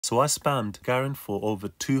So I spammed Garen for over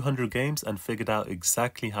 200 games and figured out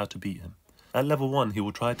exactly how to beat him. At level 1, he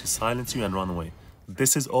will try to silence you and run away.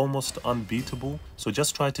 This is almost unbeatable, so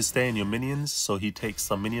just try to stay in your minions so he takes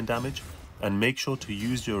some minion damage, and make sure to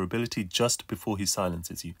use your ability just before he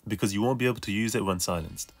silences you, because you won't be able to use it when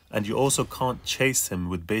silenced. And you also can't chase him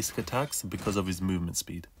with basic attacks because of his movement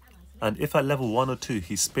speed. And if at level 1 or 2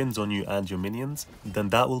 he spins on you and your minions, then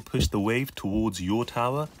that will push the wave towards your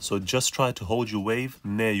tower, so just try to hold your wave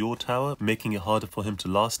near your tower, making it harder for him to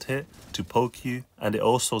last hit, to poke you, and it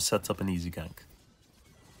also sets up an easy gank.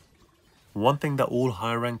 One thing that all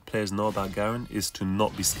high ranked players know about Garen is to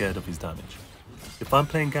not be scared of his damage. If I'm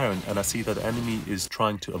playing Garen and I see that the enemy is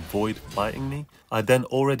trying to avoid fighting me, I then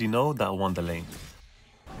already know that I won the lane.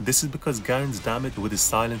 This is because Garen's damage with his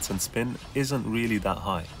silence and spin isn't really that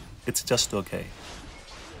high. It's just okay.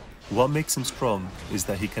 What makes him strong is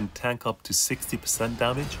that he can tank up to 60%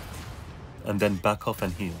 damage and then back off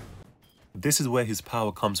and heal. This is where his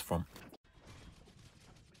power comes from.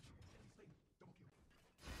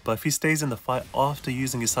 But if he stays in the fight after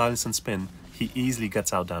using his silence and spin, he easily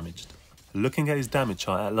gets out damaged. Looking at his damage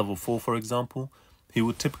chart at level 4 for example, he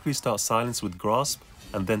would typically start silence with grasp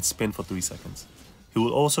and then spin for 3 seconds. He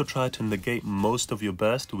will also try to negate most of your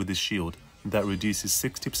burst with his shield, that reduces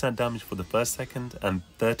 60% damage for the first second and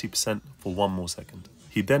 30% for 1 more second.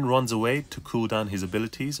 He then runs away to cool down his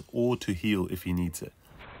abilities or to heal if he needs it.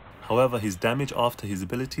 However, his damage after his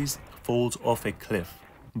abilities falls off a cliff.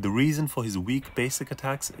 The reason for his weak basic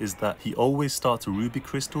attacks is that he always starts Ruby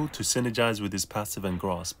Crystal to synergize with his passive and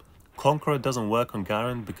grasp. Conqueror doesn't work on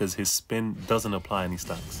Garen because his spin doesn't apply any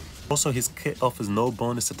stacks. Also, his kit offers no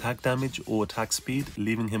bonus attack damage or attack speed,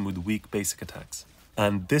 leaving him with weak basic attacks.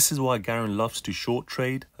 And this is why Garen loves to short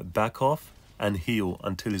trade, back off, and heal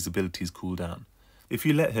until his abilities cool down. If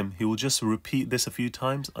you let him, he will just repeat this a few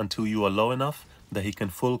times until you are low enough that he can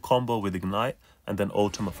full combo with Ignite and then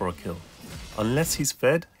ultimate for a kill. Unless he's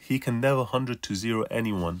fed, he can never 100-0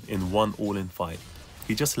 anyone in one all-in fight.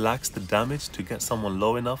 He just lacks the damage to get someone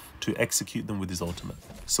low enough to execute them with his ultimate.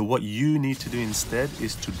 So what you need to do instead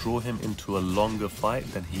is to draw him into a longer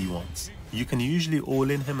fight than he wants. You can usually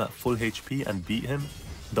all-in him at full HP and beat him.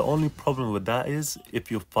 The only problem with that is if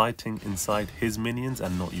you're fighting inside his minions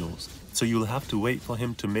and not yours. So you'll have to wait for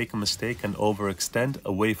him to make a mistake and overextend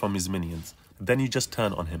away from his minions. Then you just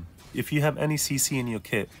turn on him. If you have any CC in your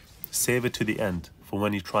kit, save it to the end for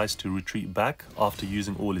when he tries to retreat back after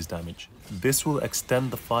using all his damage. This will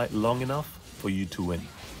extend the fight long enough for you to win.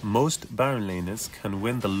 Most Baron laners can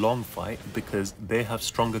win the long fight because they have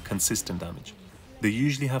stronger consistent damage. They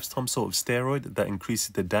usually have some sort of steroid that increases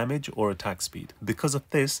the damage or attack speed. Because of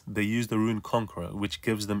this, they use the rune Conqueror, which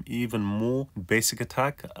gives them even more basic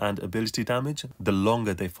attack and ability damage the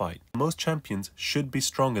longer they fight. Most champions should be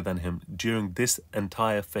stronger than him during this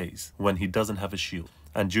entire phase when he doesn't have a shield.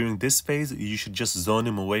 And during this phase, you should just zone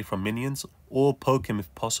him away from minions or poke him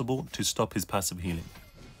if possible to stop his passive healing.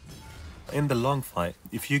 In the long fight,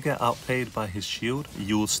 if you get outplayed by his shield,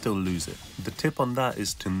 you will still lose it. The tip on that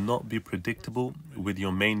is to not be predictable with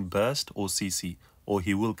your main burst or CC, or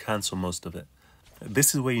he will cancel most of it.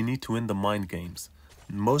 This is where you need to win the mind games.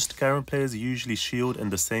 Most Garen players usually shield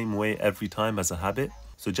in the same way every time as a habit,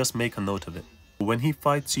 so just make a note of it. When he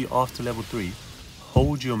fights you after level 3,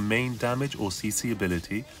 hold your main damage or CC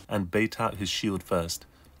ability and bait out his shield first.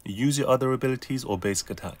 Use your other abilities or basic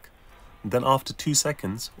attack. Then after 2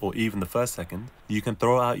 seconds, or even the first second, you can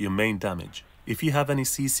throw out your main damage. If you have any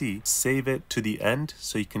CC, save it to the end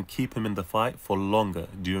so you can keep him in the fight for longer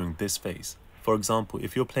during this phase. For example,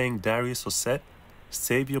 if you're playing Darius or Set,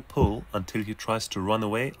 save your pull until he tries to run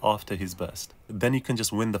away after his burst. Then you can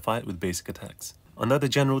just win the fight with basic attacks. Another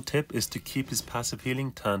general tip is to keep his passive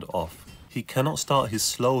healing turned off. He cannot start his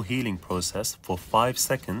slow healing process for 5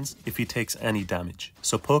 seconds if he takes any damage.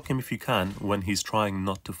 So poke him if you can when he's trying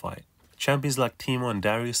not to fight. Champions like Teemo and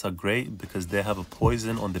Darius are great because they have a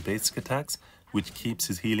poison on the basic attacks which keeps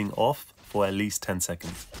his healing off for at least 10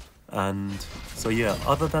 seconds. And so yeah,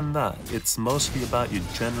 other than that, it's mostly about your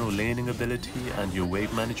general laning ability and your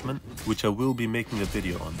wave management, which I will be making a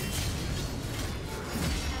video on.